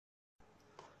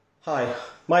Hi,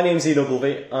 my name is Ian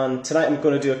Ogilvie and tonight I'm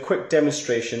going to do a quick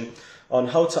demonstration on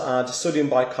how to add sodium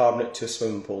bicarbonate to a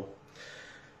swimming pool.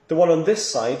 The one on this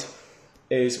side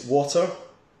is water,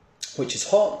 which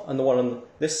is hot, and the one on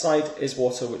this side is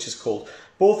water, which is cold.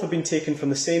 Both have been taken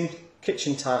from the same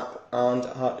kitchen tap and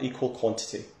are equal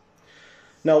quantity.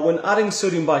 Now, when adding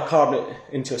sodium bicarbonate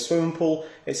into a swimming pool,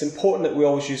 it's important that we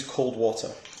always use cold water,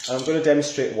 and I'm going to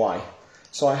demonstrate why.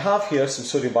 So I have here some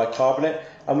sodium bicarbonate,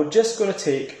 and we're just going to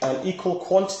take an equal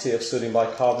quantity of sodium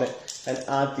bicarbonate and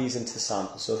add these into the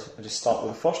sample. So I just start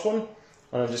with the first one,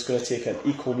 and I'm just going to take an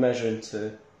equal measure into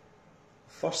the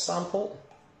first sample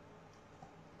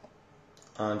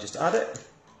and just add it.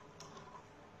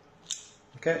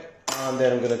 Okay, and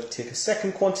then I'm going to take a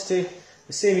second quantity,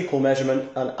 the same equal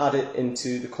measurement, and add it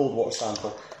into the cold water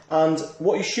sample. And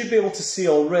what you should be able to see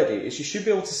already is you should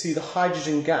be able to see the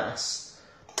hydrogen gas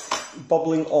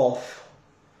bubbling off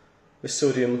the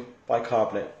sodium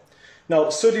bicarbonate. Now,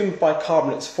 sodium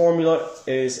bicarbonate's formula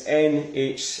is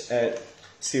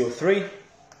NHCO3,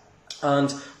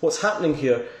 and what's happening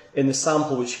here in the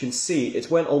sample, which you can see, it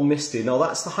went all misty. Now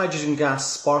that's the hydrogen gas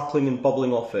sparkling and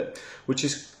bubbling off it, which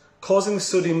is causing the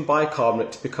sodium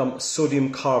bicarbonate to become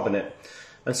sodium carbonate.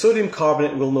 And sodium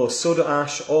carbonate we'll know as soda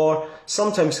ash, or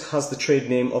sometimes has the trade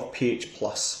name of pH+.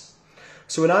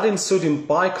 So when adding sodium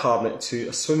bicarbonate to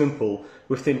a swimming pool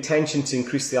with the intention to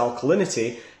increase the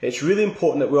alkalinity, it's really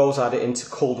important that we always add it into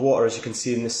cold water, as you can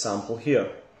see in this sample here.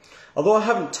 Although I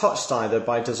haven't touched either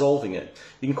by dissolving it,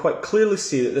 you can quite clearly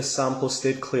see that this sample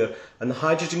stayed clear and the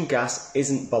hydrogen gas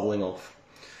isn't bubbling off.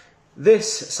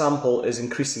 This sample is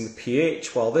increasing the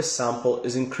pH, while this sample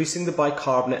is increasing the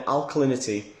bicarbonate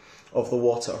alkalinity of the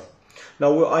water.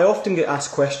 Now, I often get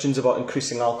asked questions about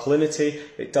increasing alkalinity.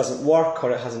 It doesn't work,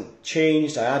 or it hasn't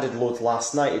changed. I added loads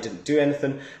last night, it didn't do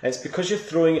anything. And it's because you're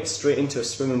throwing it straight into a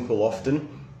swimming pool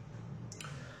often.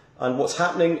 And what's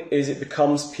happening is it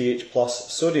becomes pH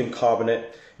plus sodium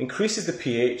carbonate, increases the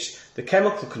pH, the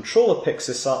chemical controller picks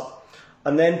this up,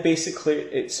 and then basically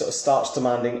it sort of starts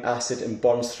demanding acid and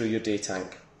burns through your day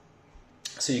tank.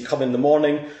 So you come in the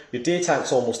morning, your day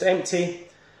tank's almost empty,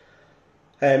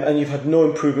 and you've had no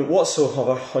improvement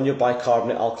whatsoever on your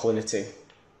bicarbonate alkalinity.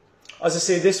 As I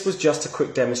say, this was just a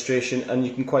quick demonstration, and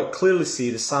you can quite clearly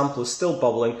see the sample is still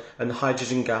bubbling and the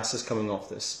hydrogen gas is coming off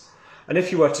this. And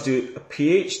if you were to do a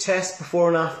pH test before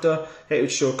and after, it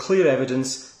would show clear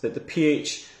evidence that the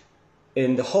pH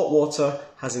in the hot water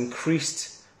has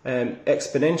increased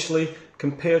exponentially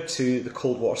compared to the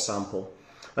cold water sample.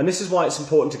 And this is why it's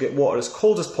important to get water as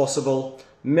cold as possible,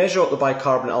 measure out the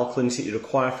bicarbonate alkalinity you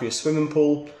require for your swimming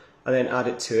pool, and then add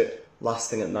it to it last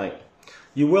thing at night.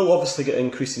 You will obviously get an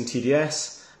increase in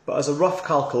TDS, but as a rough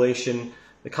calculation,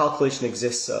 the calculation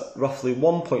exists at roughly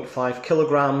 1.5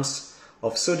 kilograms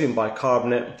of sodium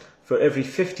bicarbonate for every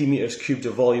 50 meters cubed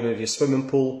of volume of your swimming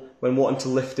pool when wanting to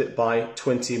lift it by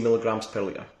 20 milligrams per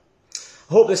litre.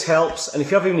 I hope this helps, and if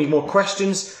you have any more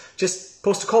questions, just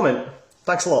post a comment.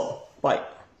 Thanks a lot. Bye.